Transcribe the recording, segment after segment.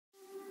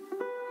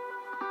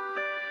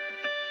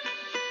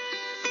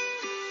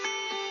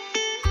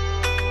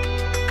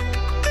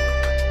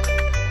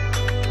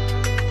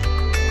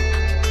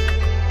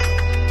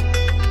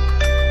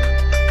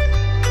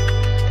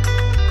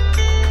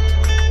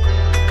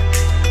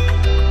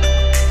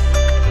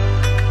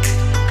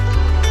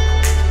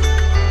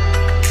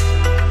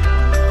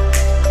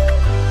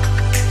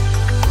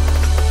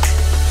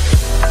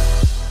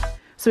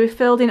So we've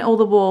filled in all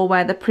the wall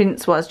where the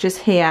prints was just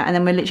here, and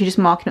then we're literally just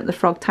marking up the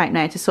frog tape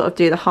now to sort of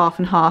do the half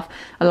and half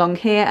along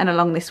here and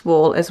along this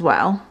wall as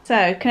well.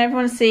 So can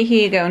everyone see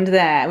Hugo under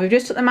there? We've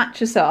just took the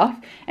mattress off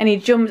and he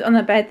jumped on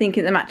the bed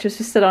thinking the mattress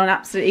was still on and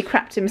absolutely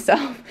crapped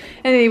himself.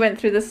 And then he went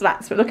through the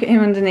slats, but look at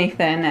him underneath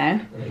there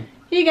now.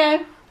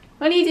 Hugo,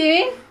 what are you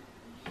doing?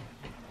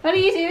 What are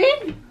you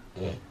doing?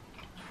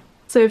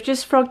 So we've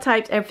just frog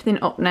taped everything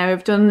up now.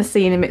 We've done the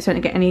ceiling bits so we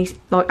don't get any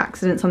like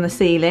accidents on the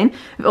ceiling.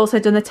 We've also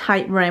done the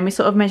tape room. We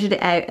sort of measured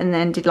it out and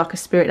then did like a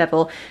spirit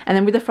level. And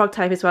then with the frog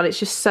tape as well, it's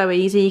just so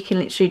easy. You can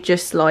literally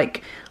just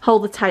like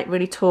hold the tape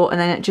really taut and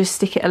then just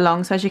stick it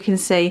along. So as you can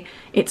see,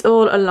 it's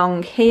all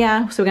along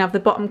here. So we're gonna have the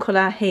bottom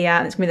colour here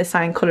and it's gonna be the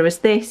same colour as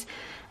this.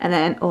 And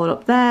then all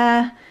up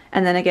there.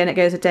 And then again it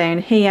goes down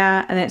here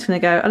and then it's going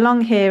to go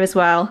along here as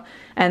well.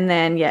 And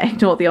then yeah,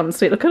 ignore the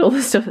ensuite, look at all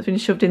the stuff that's been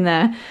shoved in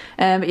there.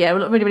 But yeah, it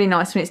will look really, really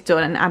nice when it's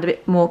done and add a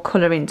bit more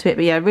colour into it.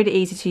 But yeah, really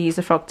easy to use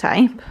the frog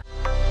tape.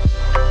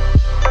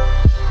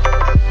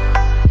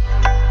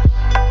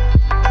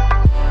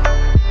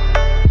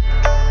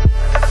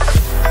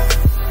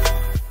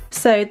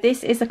 So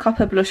this is a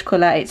copper blush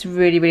colour. It's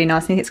really, really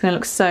nice. I think it's going to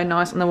look so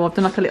nice on the wall. I've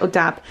done like a little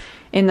dab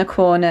in the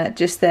corner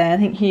just there. I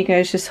think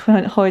Hugo's just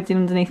hiding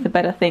underneath the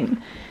bed, I think.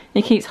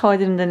 He keeps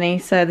hiding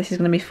underneath, so this is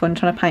going to be fun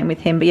trying to paint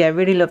with him. But yeah,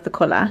 really love the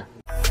colour.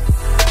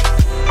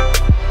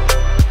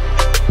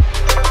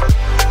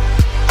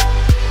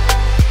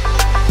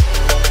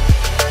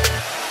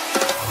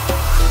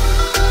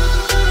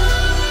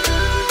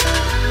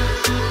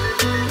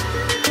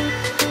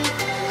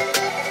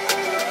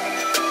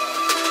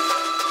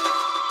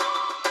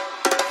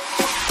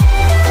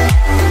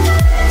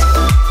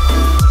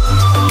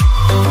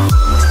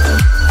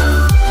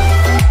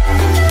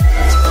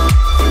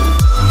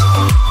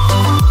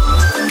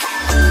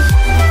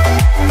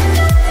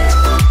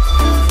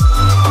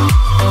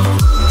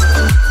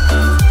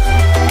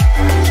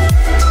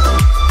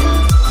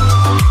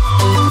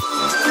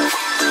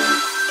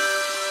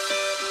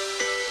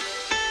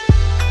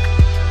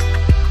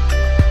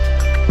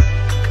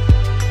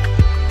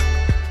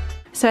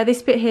 So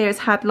this bit here has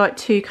had like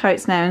 2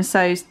 coats now, and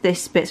so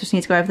this bit just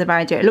needs to go over the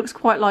radiator. It looks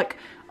quite like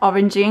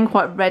orangey and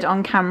quite red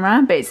on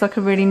camera, but it's like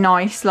a really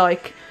nice,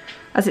 like,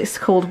 as it's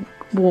called,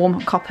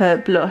 warm copper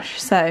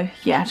blush. So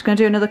yeah, I'm just going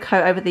to do another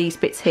coat over these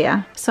bits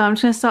here. So I'm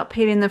just going to start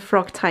peeling the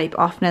frog tape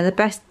off. Now the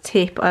best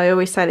tip, I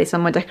always say this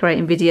on my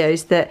decorating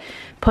videos, that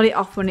pull it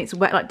off when it's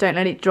wet, like don't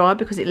let it dry,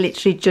 because it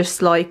literally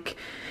just like,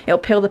 it'll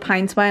peel the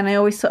paint away. And I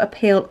always sort of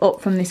peel up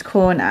from this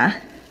corner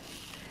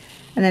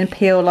and then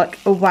peel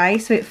like away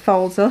so it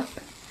folds up.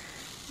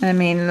 And I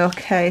mean, look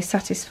how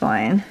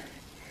satisfying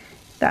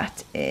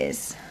that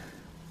is.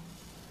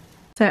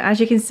 So as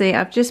you can see,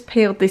 I've just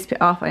peeled this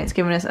bit off and it's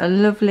given us a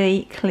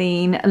lovely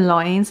clean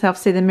line. So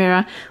obviously the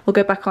mirror will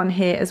go back on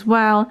here as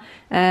well.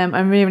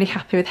 I'm really, really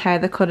happy with how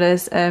the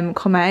colours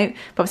come out.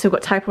 But obviously we've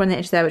got tape around the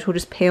edge there, which we'll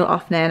just peel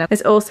off now.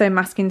 There's also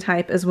masking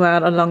tape as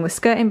well along the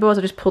skirting boards.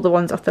 I'll just pull the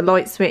ones off the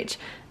light switch.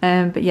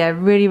 But yeah,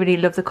 really, really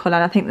love the colour.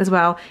 And I think as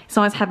well, it's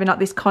nice having like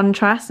this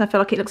contrast. And I feel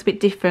like it looks a bit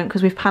different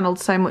because we've panelled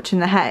so much in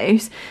the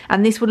house.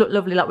 And this would look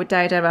lovely like with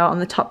Dodo out on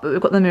the top, but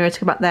we've got the mirror to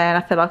go back there.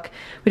 And I feel like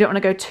we don't want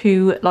to go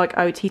too like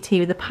OTT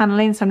with the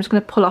panelling. So I'm just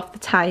going to pull off the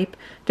tape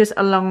just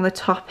along the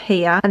top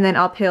here. And then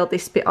I'll peel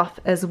this bit off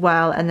as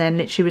well. And then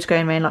literally just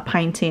going around like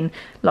painting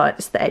like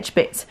just the edge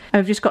bits.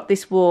 And we've just got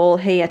this wall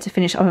here to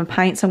finish off and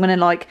paint. So I'm going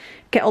to like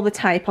get all the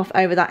tape off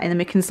over that, and then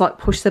we can like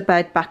push the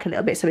bed back a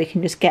little bit so we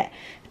can just get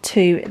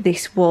to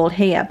this wall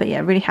here. But yeah,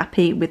 really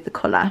happy with the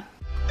colour.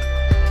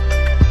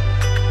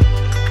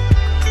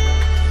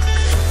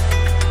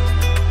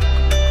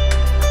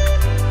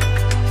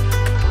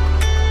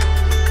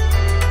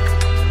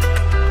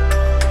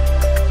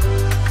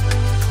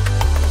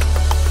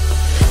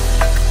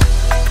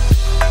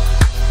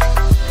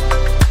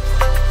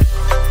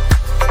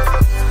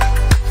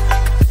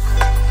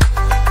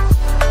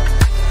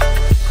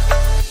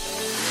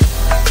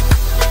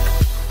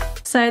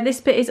 So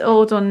this bit is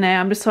all done now.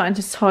 I'm just starting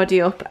to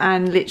tidy up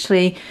and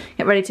literally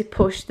get ready to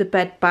push the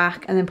bed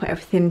back and then put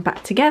everything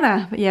back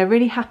together. But yeah,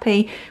 really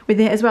happy with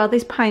it as well.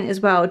 This paint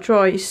as well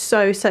dries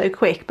so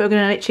quick, but we're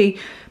going to literally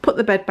put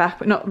the bed back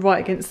but not right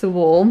against the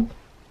wall.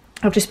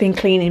 I've just been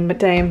cleaning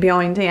down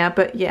behind here,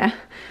 but yeah,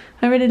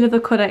 I really love the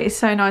colour. It's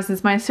so nice and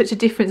it's made such a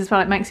difference as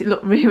well. It makes it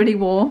look really, really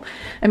warm.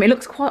 It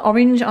looks quite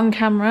orange on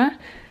camera.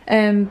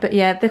 But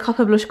yeah, the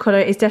copper blush colour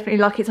is definitely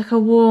like, it's like a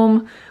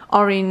warm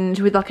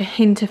orange with like a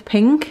hint of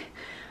pink.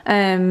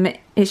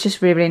 It's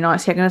just really, really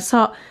nice. Yeah, I'm going to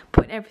start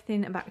putting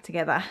everything back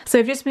together. So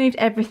we've just moved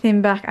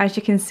everything back. As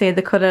you can see,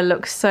 the colour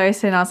looks so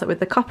nice with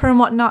the copper and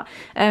whatnot.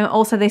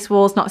 Also this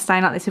wall's not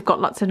staying like this. We've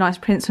got lots of nice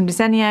prints from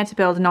Designer to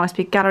build a nice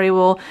big gallery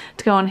wall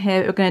to go on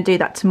here. We're going to do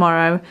that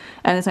tomorrow,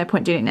 and there's no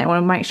point doing it now. I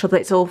want to make sure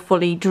that it's all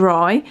fully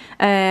dry.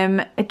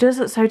 It does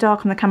look so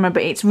dark on the camera,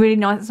 but it's really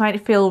nice. It's made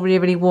it feel really,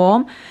 really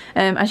warm.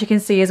 As you can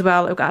see as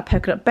well, we've got a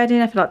polka dot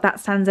bedding. I feel like that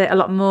stands out a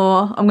lot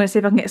more. I'm going to see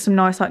if I can get some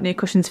nice like new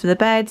cushions for the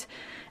bed.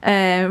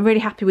 Really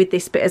happy with this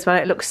this bit as well.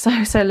 It looks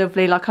so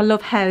lovely. Like, I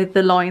love how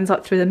the lines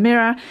like through the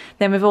mirror.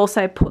 Then we've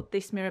also put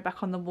this mirror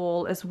back on the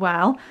wall as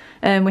well.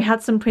 We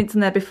had some prints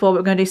on there before, but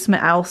we're going to do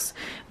something else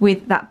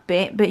with that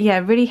bit. But yeah,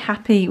 really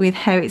happy with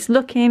how it's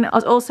looking. I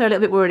was also a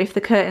little bit worried if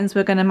the curtains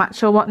were going to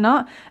match or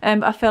whatnot,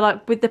 but I feel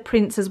like with the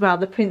prints as well,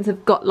 the prints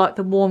have got like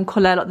the warm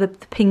colour, like the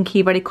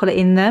pinky ready colour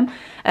in them,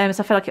 so I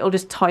feel like it'll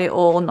just tie it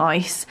all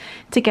nice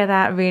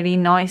together really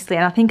nicely.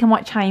 And I think I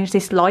might change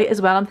this light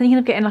as well. I'm thinking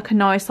of getting like a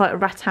nice like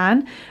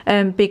rattan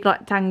big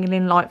like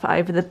dangling light for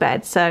over the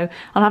bed, so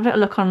I'll have a little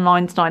look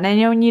online tonight. And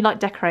you know, when you like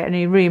decorate a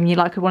new room, you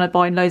like want to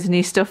buy loads of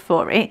new stuff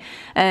for it,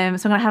 so I'm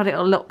gonna have a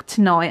little look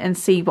tonight and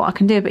see what I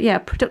can do. But yeah,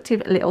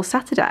 productive little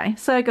Saturday.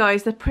 So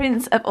guys, the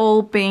prints have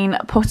all been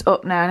put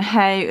up now, and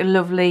how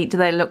lovely do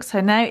they look.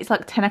 So now it's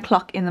like 10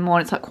 o'clock in the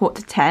morning, it's like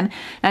 9:45. And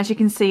as you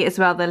can see as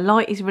well, the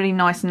light is really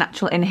nice and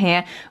natural in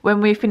here.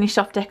 When we finished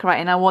off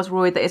decorating, I was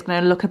worried that it's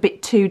going to look a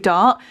bit too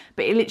dark,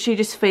 but it literally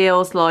just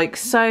feels like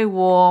so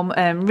warm,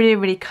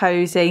 really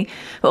cozy.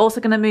 We're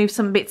also going to move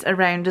some bits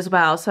around as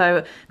well.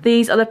 So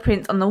these are the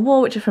prints on the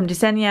wall, which are from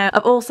Desenio.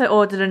 I've also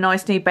ordered a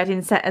nice new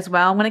bedding set as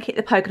well. I'm going to keep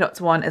the polka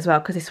dots one as well,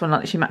 because this one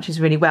actually matches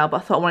really well, but I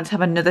thought I wanted to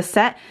have another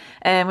set.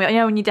 You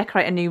know, when you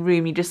decorate a new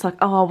room, you're just like,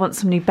 oh, I want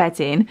some new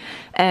bedding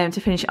to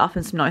finish it off,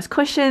 and some nice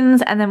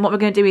cushions. And then what we're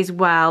going to do as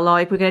well,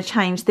 like, we're going to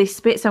change this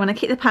bit. So I'm going to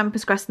keep the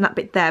pampas grass and that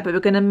bit there, but we're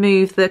going to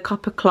move the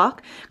copper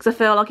clock, because I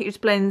feel like it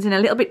just blends in a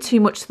little bit too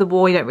much to the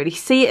wall. You don't really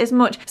see it as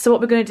much. So what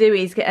we're going to do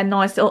is get a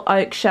nice little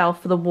oak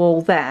shelf for the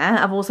wall there.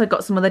 I've also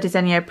got some other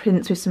Desenio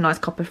prints with some nice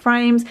copper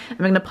frames, and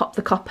we're going to pop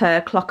the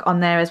copper clock on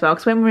there as well,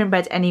 because when we're in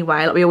bed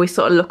anyway, like, we always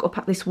sort of look up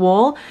at this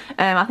wall.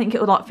 I think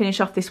it will like finish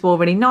off this wall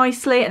really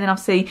nicely. And then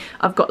obviously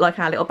I've got like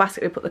our little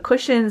basket we put the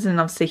cushions, and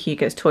obviously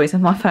Hugo's toys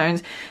and my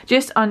phones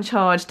just on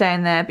charge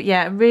down there. But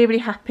yeah, really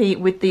happy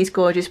with these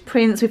gorgeous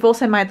prints. We've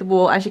also made the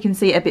wall, as you can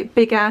see, a bit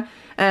bigger.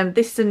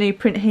 This is a new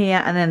print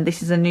here, and then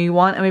this is a new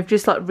one, and we've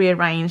just like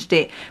rearranged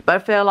it. But I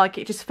feel like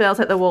it just feels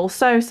like the wall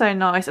so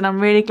nice, and I'm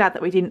really glad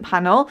that we didn't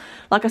panel.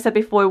 Like I said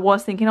before, I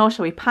was thinking, oh,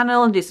 shall we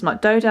panel and do some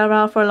like dodo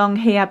rail for along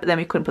here, but then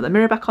we couldn't put the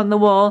mirror back on the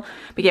wall.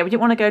 But yeah, we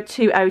didn't want to go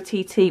too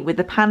OTT with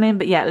the paneling.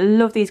 But yeah,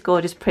 love these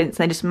gorgeous prints.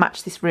 They just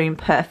match this room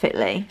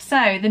perfectly.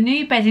 So the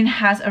new bedding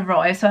has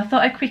arrived, so I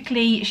thought I'd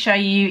quickly show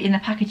you in the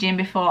packaging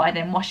before I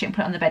then wash it and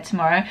put it on the bed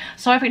tomorrow.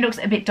 Sorry if it looks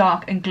a bit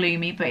dark and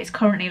gloomy, but it's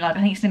currently like,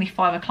 I think it's nearly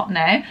 5 o'clock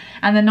now,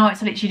 and the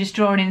nights are literally just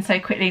drawing in so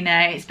quickly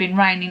now. It's been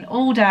raining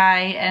all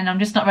day, and I'm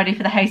just not ready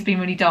for the house being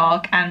really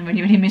dark and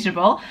really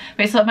miserable.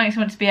 But it sort of makes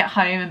me want to be at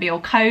home and be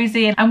all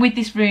cozy, and with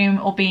this room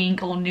all being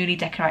all newly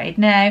decorated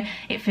now,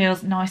 it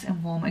feels nice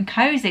and warm and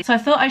cozy. So I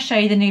thought I'd show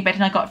you the new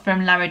bedding I got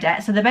from La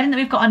Rodette. So the bedding that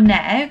we've got on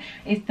now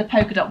is the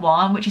polka dot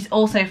one, which is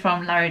also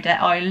from La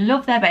Rodette. I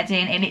love their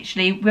bedding. It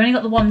literally, we only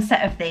got the one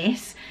set of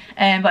this,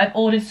 but I've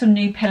ordered some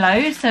new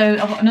pillows. So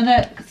I've got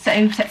another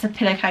sets of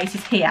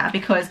pillowcases here,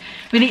 because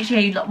we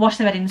literally like, wash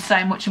the bedding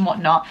so much and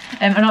whatnot.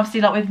 And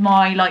obviously, like with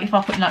my, like if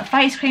I put like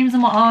face creams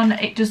and what on,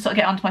 it just sort of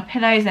get onto my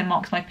pillows and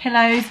marks my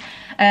pillows.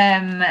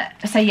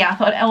 So yeah, I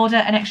thought I'd order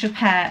an extra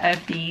pair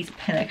of these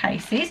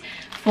pillowcases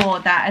for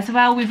that as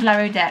well. With La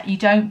Rodette, you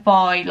don't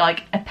buy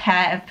like a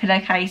pair of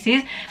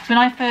pillowcases. So when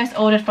I first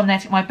ordered from there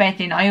to get my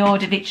bedding, I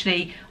ordered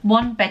literally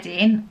one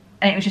bedding,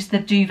 and it was just the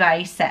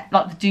duvet set,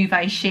 like the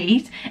duvet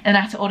sheet, and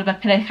I had to order my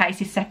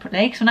pillowcases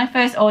separately. Because when I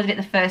first ordered it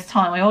the first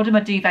time, I ordered my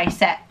duvet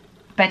set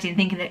bedding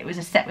thinking that it was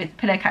a set with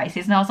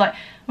pillowcases, and I was like,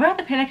 where are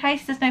the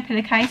pillowcases? There's no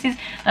pillowcases.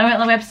 And I went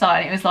on the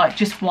website and it was like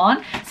just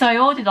one. So I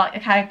ordered like,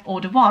 okay,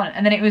 order one,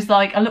 and then it was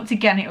like, I looked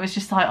again, it was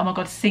just like, oh my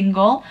god,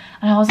 single.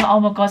 And I was like, oh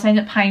my god, so I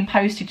ended up paying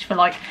postage for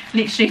like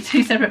literally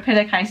 2 separate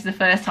pillowcases the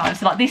first time.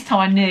 So like this time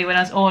I knew when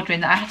I was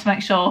ordering that I had to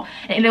make sure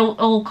it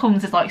all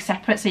comes as like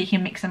separate, so you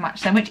can mix and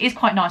match them, which is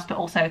quite nice, but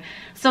also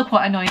still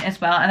quite annoying as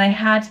well. And they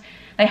had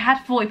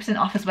 40%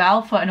 off as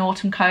well for an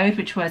autumn code,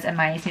 which was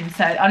amazing.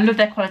 So I love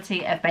their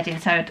quality of bedding,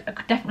 so I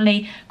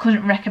definitely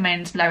couldn't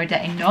recommend La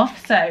Rodette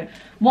enough. So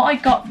what I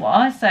got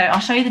was, so I'll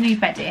show you the new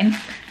bedding.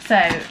 So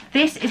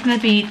this is going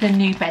to be the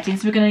new bedding,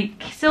 so we're going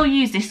to still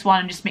use this one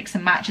and just mix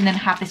and match, and then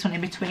have this one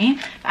in between.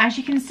 But as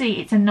you can see,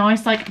 it's a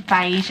nice like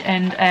beige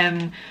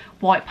and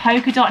white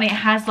polka dot, and it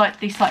has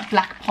like this like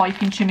black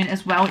piping trimming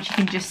as well, which you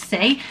can just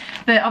see.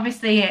 But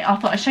obviously I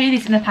thought I'd show you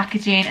this in the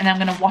packaging, and then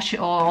I'm going to wash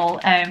it all,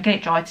 get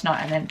it dry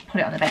tonight, and then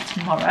put it on the bed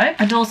tomorrow.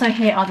 And also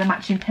here are the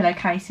matching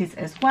pillowcases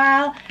as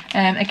well.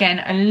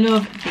 Again, I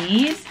love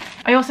these.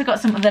 I also got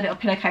some other little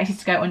pillowcases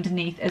to go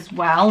underneath as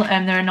well.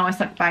 They're a nice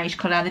like beige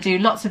colour. They do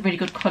lots of really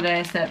good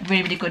colours. They're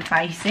really good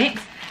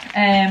basics.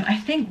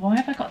 I think, why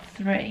have I got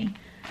 3?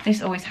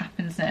 This always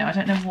happens now. I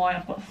don't know why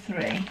I've got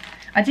 3.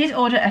 I did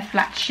order a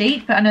flat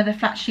sheet, but I know the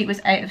flat sheet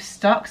was out of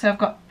stock, so I've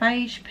got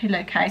beige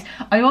pillowcase.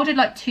 I ordered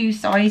like 2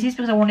 sizes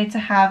because I wanted to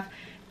have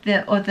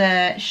the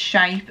other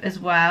shape as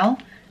well.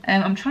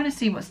 I'm trying to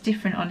see what's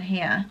different on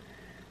here.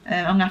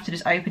 I'm gonna have to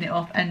just open it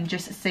up and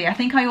just see. I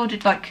think I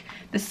ordered like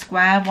the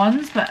square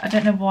ones, but I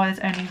don't know why there's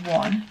only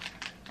one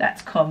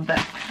that's come,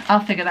 but I'll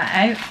figure that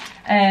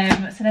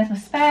out. So there's my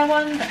spare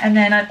ones, and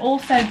then I've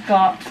also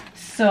got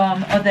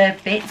some other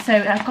bits. So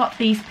I've got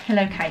these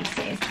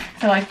pillowcases.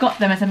 So I got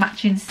them as a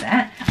matching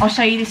set. I'll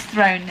show you this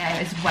throne now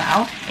as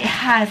well. It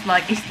has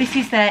like, this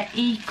is their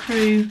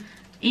E-Crew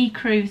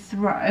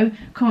throw.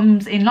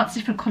 Comes in lots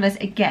of different colours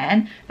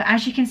again. But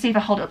as you can see if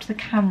I hold it up to the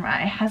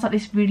camera, it has like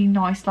this really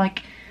nice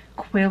like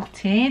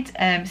quilted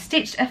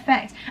stitched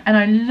effect. And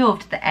I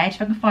loved the edge.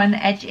 If I can find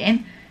the edge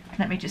in,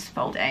 let me just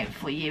fold it out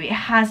for you. It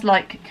has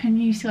like, can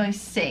you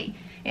guys see?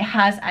 It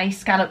has a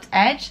scalloped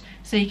edge,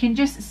 so you can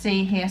just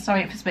see here,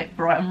 sorry if it's a bit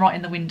bright, I'm right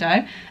in the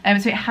window.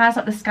 So it has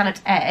like the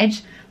scalloped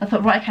edge. I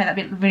thought, right, okay,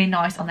 that'd be really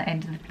nice on the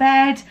end of the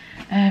bed.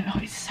 Oh,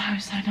 it's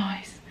so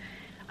nice.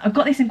 I've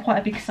got this in quite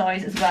a big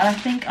size as well. I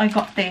think I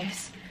got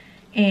this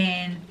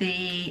in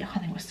the, I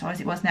can't think what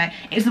size it was now.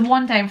 It was the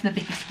one down from the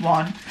biggest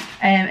one.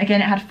 Again,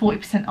 it had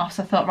 40% off,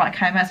 so I thought, right,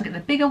 okay, I might as well get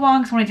the bigger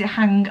one because I wanted it to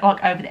hang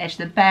like over the edge of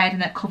the bed and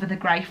then cover the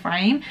grey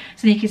frame,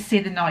 so you can see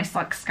the nice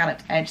like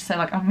scalloped edge. So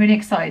like I'm really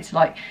excited to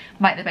like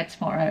make the bed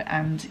tomorrow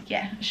and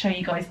yeah, show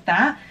you guys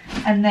that.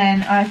 And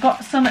then I've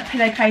got some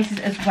pillowcases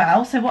as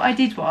well. So what I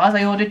did was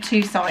I ordered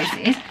 2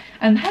 sizes,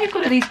 and how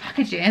good are these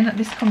packaging that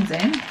this comes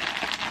in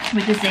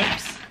with the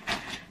zips.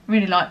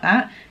 Really like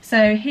that.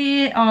 So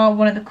here are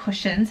one of the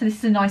cushions. So this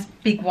is a nice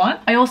big one.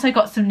 I also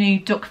got some new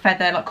duck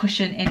feather like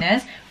cushion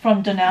inners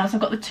from DULUX. So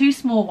I've got the 2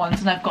 small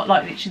ones, and I've got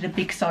like literally the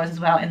big size as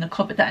well in the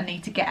cupboard that I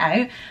need to get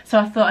out. So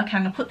I thought I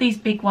can put these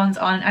big ones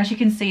on. As you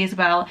can see as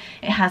well,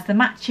 it has the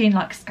matching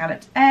like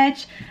scalloped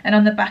edge, and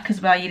on the back as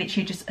well you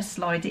literally just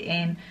slide it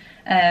in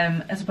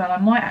as well. I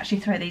might actually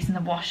throw these in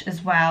the wash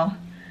as well,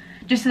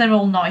 just so they're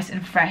all nice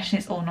and fresh and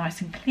it's all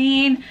nice and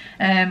clean.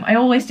 I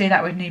always do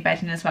that with new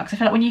bedding as well, because I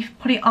feel like when you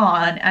put it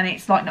on and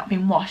it's like not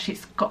been washed,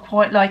 it's got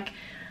quite like,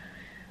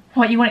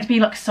 what you want it to be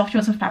like soft, you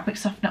want some fabric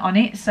softener on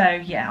it. So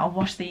yeah, I'll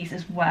wash these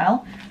as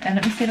well. And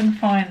let me see if I can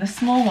find, the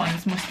small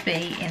ones must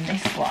be in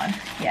this one.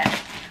 Yeah,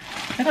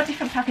 I've got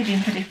different packaging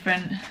for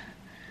different,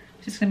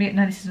 just gonna be,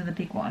 no, this is another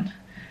big one.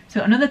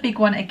 So another big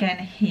one again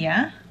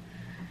here.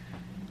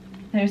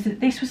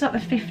 This was like the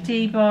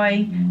 50 by,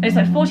 it was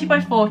like 40 by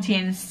 40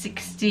 and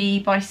 60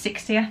 by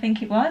 60 I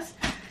think it was.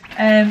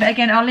 But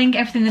again, I'll link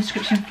everything in the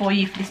description for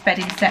you for this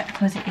bedding set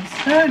because it is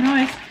so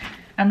nice.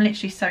 I'm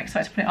literally so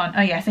excited to put it on.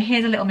 Oh yeah, so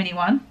here's a little mini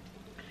one.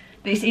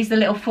 This is the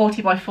little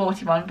 40 by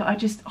 40 one, but I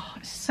just, oh,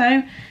 it's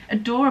so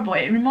adorable.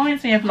 It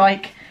reminds me of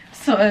like,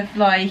 sort of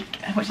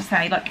like, what do you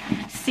say, like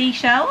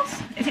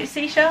seashells? Is it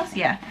seashells?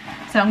 Yeah.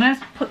 So I'm going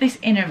to put this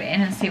inner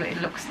in and see what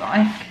it looks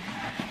like,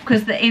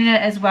 because the inner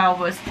as well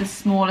was the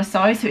smaller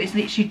size, so it's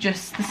literally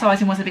just, the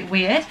sizing was a bit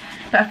weird,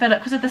 but I feel like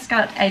because of the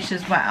scalloped edge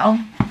as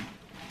well,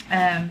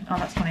 oh,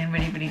 that's coming in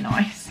really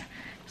nice.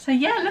 So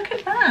yeah, look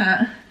at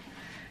that,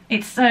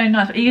 it's so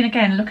nice. But even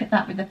again, look at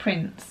that with the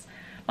prints.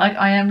 Like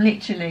I am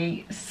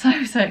literally so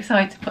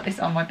excited to put this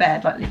on my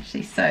bed, like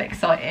literally so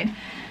excited.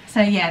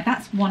 So yeah,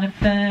 that's one of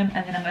them,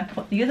 and then I'm going to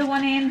put the other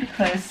one in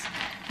because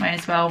might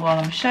as well while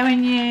I'm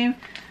showing you.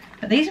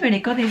 But these are really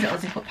good, these little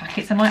zip up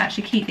packets. I might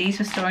actually keep these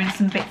for storing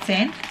some bits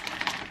in.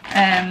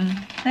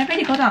 They're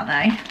really good, aren't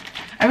they?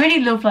 I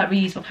really love like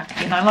reusable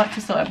packaging. I like to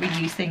sort of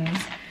reuse things.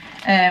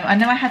 I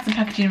know I had some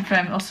packaging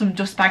from, or some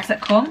dust bags that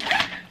come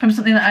from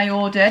something that I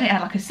ordered. It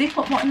had like a zip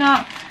up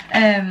whatnot.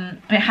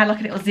 And it had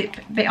like a little zip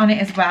bit on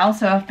it as well.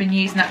 So I've been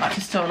using that like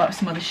to store like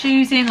some other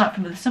shoes in. Like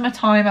from the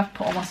summertime, I've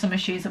put all my summer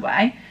shoes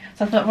away.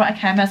 So I thought, right,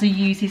 okay, I might as well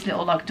use these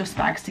little like dust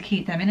bags to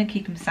keep them in and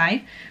keep them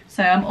safe.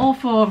 So I'm all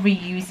for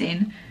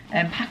reusing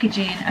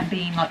packaging and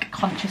being like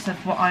conscious of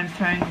what I'm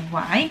throwing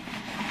away.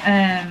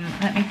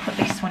 Let me put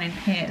this one in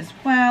here as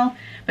well.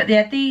 But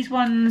yeah, these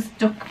ones,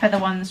 duck feather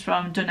ones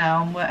from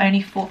DULUX, were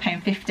only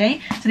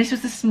 £4.50. So this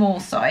was the small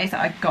size that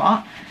I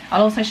got.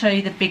 I'll also show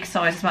you the big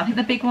size as well. I think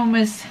the big one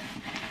was,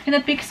 I think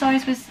the big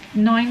size was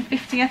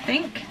 £9.50 I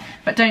think.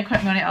 But don't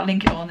quote me on it, I'll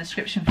link it all in the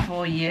description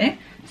for you.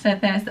 So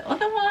there's the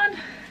other one.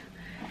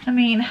 I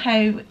mean,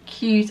 how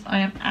cute. I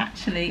am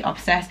actually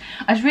obsessed.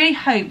 I really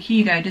hope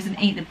Hugo doesn't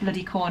eat the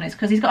bloody corners,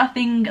 because he's got a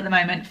thing at the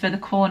moment for the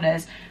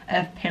corners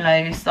of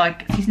pillows.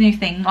 Like, it's his new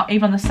thing, like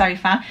even on the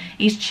sofa.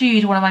 He's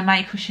chewed one of my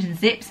May cushion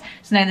zips,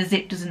 so now the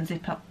zip doesn't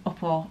zip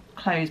up or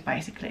close,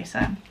 basically.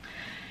 So,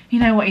 you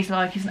know what he's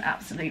like. He's an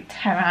absolute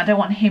terror. I don't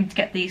want him to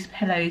get these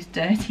pillows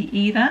dirty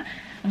either.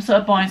 I'm sort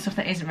of buying stuff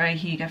that isn't very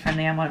Hugo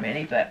friendly, am I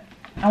really? But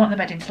I want the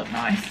bedding to look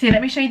nice. So yeah,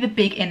 let me show you the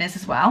big inners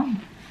as well.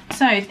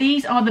 So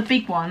these are the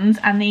big ones,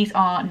 and these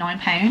are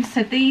 £9.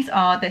 So these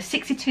are the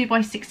 62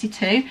 by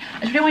 62. I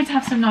just really wanted to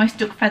have some nice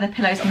duck feather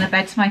pillows on the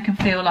bed to make them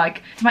feel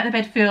like, to make the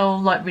bed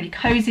feel like really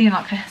cozy and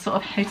like a sort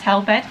of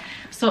hotel bed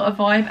sort of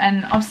vibe.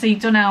 And obviously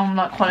DULUX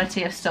like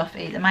quality of stuff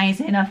is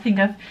amazing. I think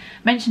I've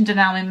mentioned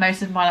DULUX in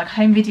most of my like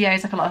home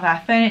videos, like a lot of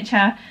our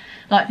furniture.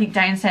 Like I think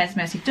downstairs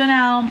mostly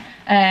DULUX.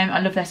 I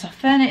love their soft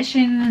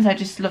furnishings. I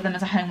just love them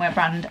as a homeware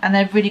brand, and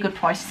they're really good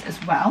prices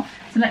as well.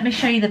 So let me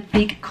show you the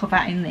big cover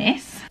in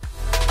this.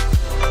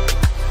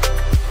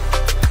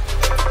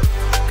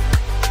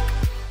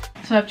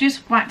 So I've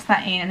just whacked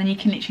that in, and then you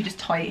can literally just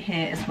tie it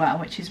here as well,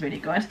 which is really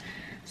good.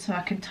 So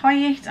I can tie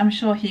it. I'm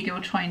sure Hugo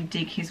will try and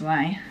dig his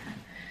way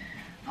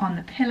on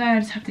the pillow. I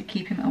just have to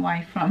keep him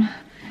away from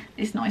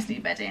this nice new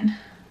bedding.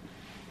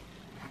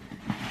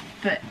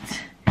 But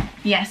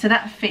yeah, so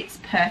that fits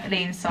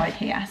perfectly inside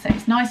here. So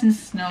it's nice and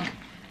snug.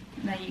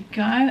 There you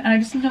go. And I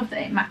just love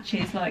that it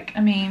matches, like,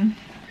 I mean,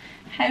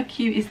 how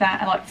cute is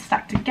that? I like to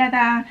stack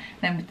together,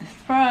 then with the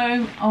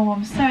throw. Oh,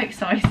 I'm so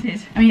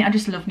excited. I mean, I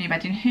just love new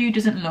bedding. Who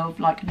doesn't love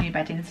like new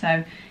bedding?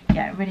 So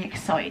yeah, really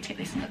excited to get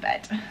this on the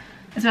bed.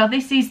 As well,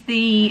 this is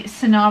the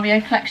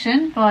Scenario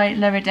collection by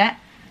Loredette.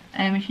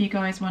 If you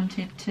guys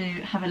wanted to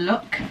have a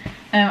look.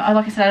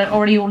 Like I said, I'll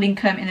already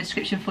link them in the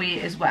description for you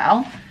as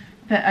well.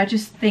 But I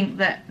just think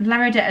that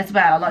Loredette as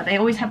well, like they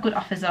always have good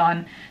offers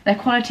on. Their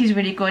quality is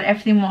really good.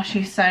 Everything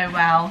washes so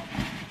well.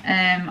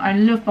 I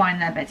love buying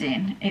their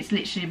bedding. It's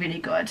literally really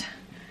good.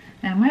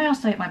 Where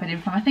else do I get my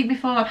bedding from? I think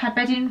before I've had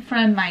bedding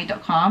from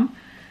made.com.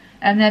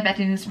 And their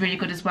bedding is really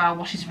good as well,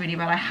 washes really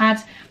well. I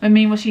had, when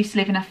me and Rush used to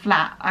live in a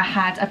flat,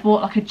 I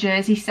bought like a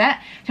jersey set.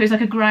 So it was like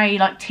a grey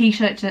like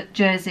t-shirt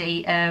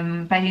jersey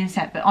bedding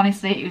set, but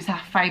honestly it was our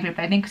favourite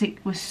bedding because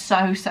it was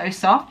so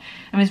soft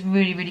and was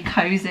really, really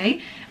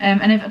cosy.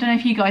 And I don't know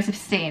if you guys have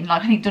seen,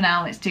 like I think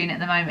Dunelm is doing it at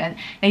the moment,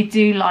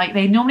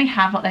 they normally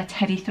have like their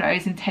teddy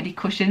throws and teddy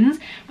cushions,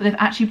 but they've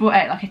actually brought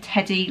out like a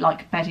teddy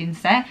like bedding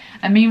set.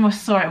 And me and Rush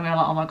saw it and we were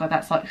like, oh my god,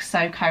 that's like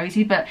so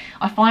cosy. But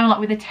I find like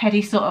with the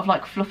teddy sort of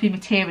like fluffy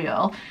material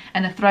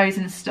and the throws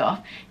and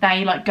stuff,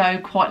 they like go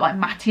quite like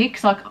matty,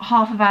 because like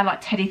half of our like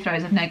teddy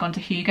throws have now gone to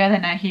Hugo. They're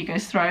now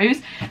Hugo's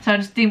throws, so I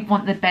just didn't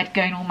want the bed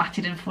going all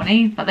matted and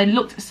funny, but they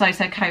looked so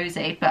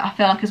cozy. But I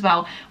feel like as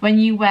well, when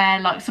you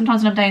wear, like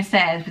sometimes when I'm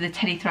downstairs with a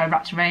teddy throw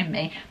wrapped around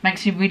me, it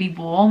makes you really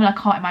warm, and I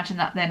can't imagine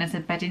that then as a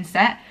bedding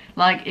set.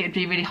 Like it would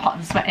be really hot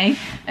and sweaty.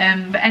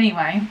 But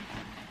anyway,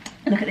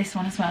 look at this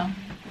one as well.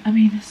 I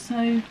mean,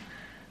 so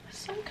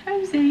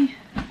cozy.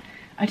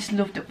 I just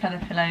love duck feather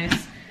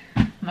pillows.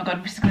 Oh my god,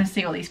 we're just going to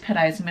see all these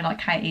pillows and be like,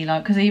 Katie,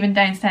 like, because even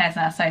downstairs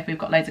in our sofa we've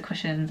got loads of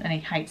cushions and he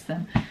hates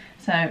them.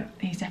 So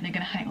he's definitely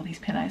going to hate all these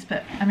pillows.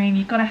 But I mean,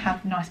 you've got to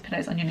have nice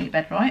pillows on your new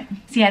bed, right?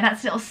 So yeah,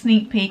 that's a little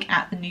sneak peek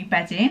at the new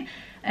bedding.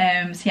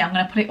 So yeah, I'm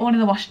going to put it all in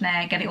the wash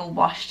now, get it all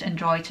washed and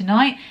dry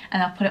tonight,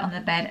 and I'll put it on the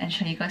bed and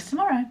show you guys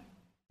tomorrow.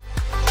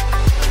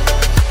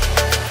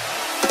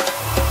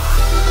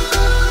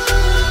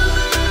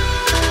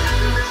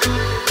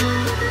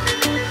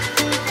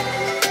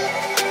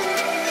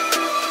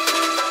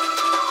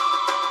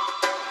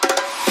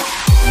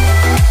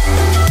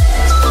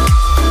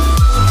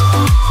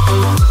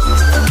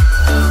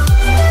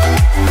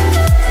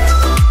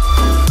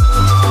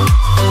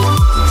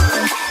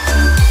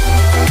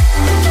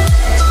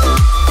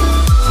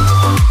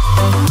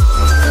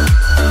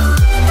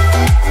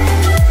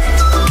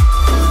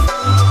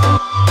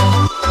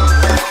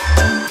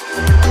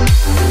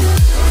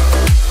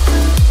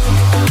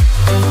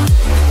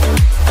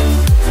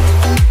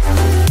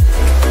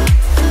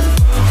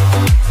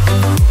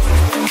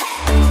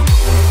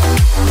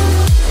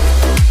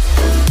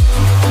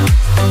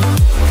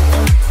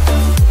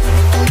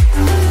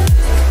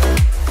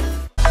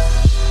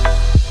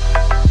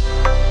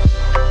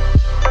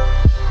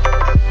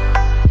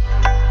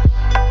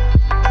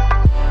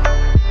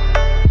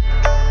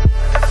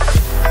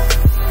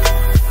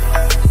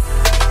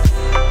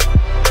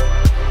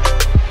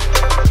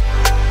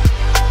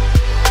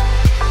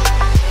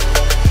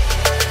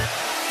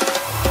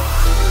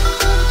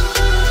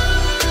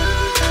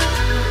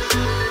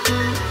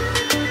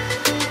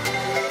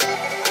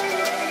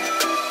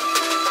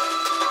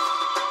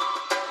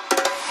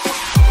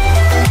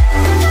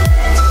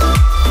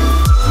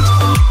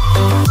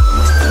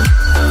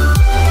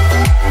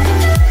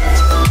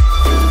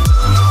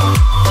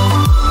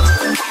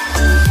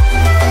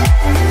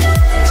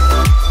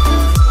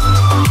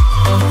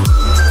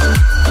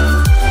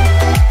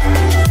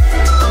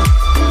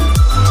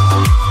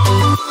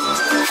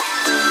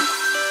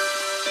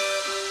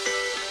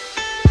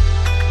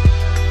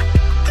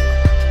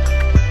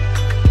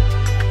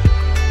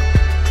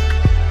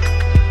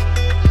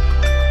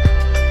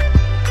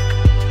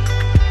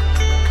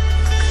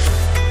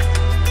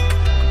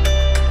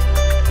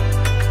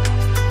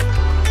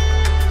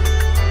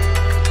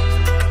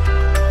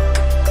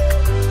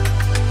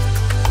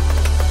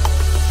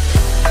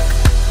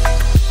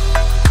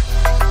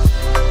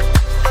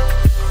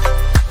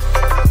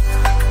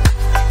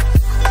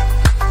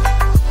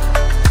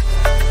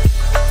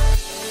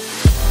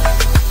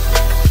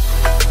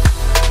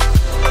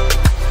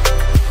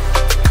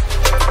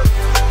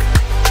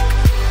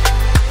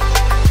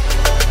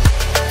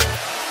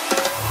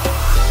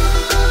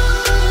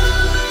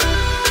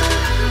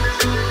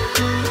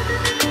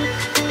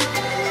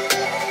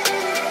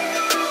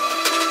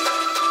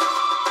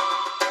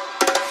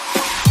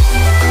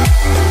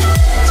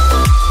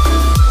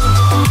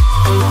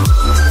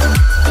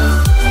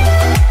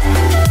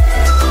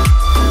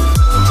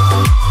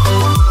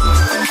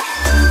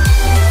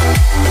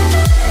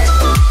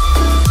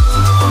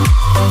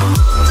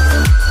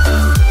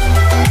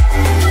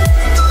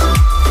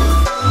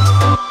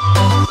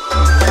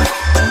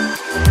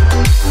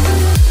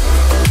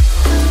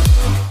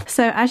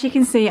 as you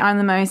can see, I'm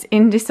the most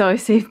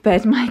indecisive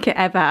bed maker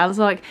ever. I was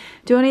like,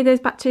 do I need those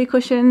back 2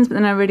 cushions? But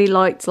then I really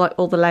liked like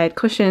all the layered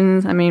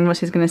cushions. I mean,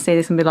 Russ is going to see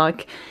this and be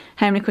like,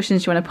 how many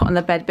cushions do you want to put on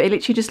the bed? But it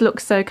literally just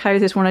looks so cozy. I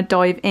just want to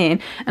dive in.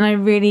 And I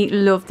really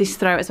love this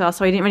throat as well.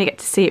 So I didn't really get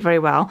to see it very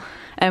well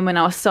when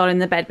I was styling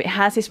the bed. But it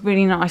has this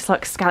really nice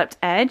like scalloped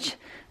edge.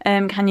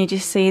 Can you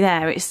just see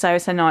there? It's so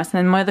nice. And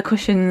then my other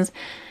cushions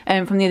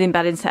from the other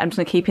embedding set I'm just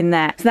going to keep in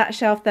there. So that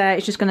shelf there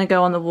is just going to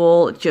go on the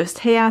wall just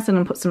here. So I'm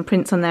going to put some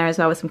prints on there as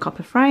well with some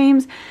copper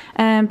frames.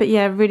 But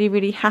yeah,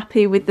 really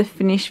happy with the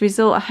finished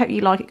result. I hope you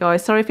like it,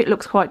 guys. Sorry if it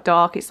looks quite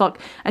dark. It's like,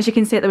 as you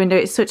can see at the window,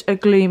 it's such a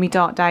gloomy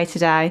dark day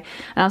today.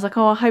 And I was like,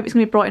 oh, I hope it's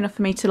going to be bright enough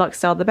for me to like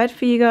style the bed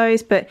for you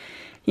guys. But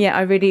yeah,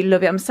 I really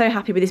love it. I'm so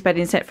happy with this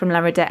bedding set from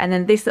La Redette. And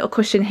then this little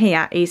cushion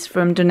here is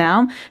from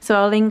Dunelm. So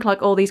I'll link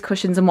like all these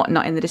cushions and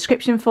whatnot in the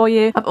description for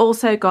you. I've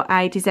also got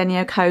a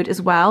Desenio code as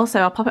well.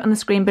 So I'll pop it on the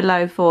screen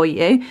below for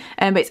you.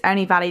 But it's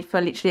only valid for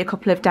literally a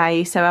couple of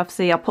days. So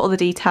obviously I'll put all the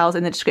details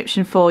in the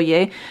description for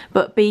you.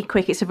 But be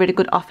quick, it's a really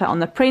good offer on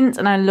the prints.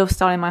 And I love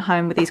styling my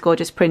home with these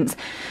gorgeous prints.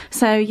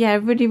 So yeah,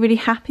 really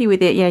happy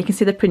with it. Yeah, you can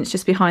see the prints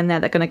just behind there.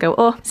 They're going to go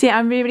up. So yeah,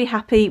 I'm really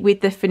happy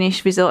with the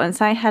finished result. And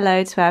say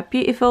hello to our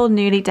beautiful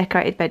newly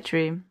decorated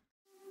bedroom.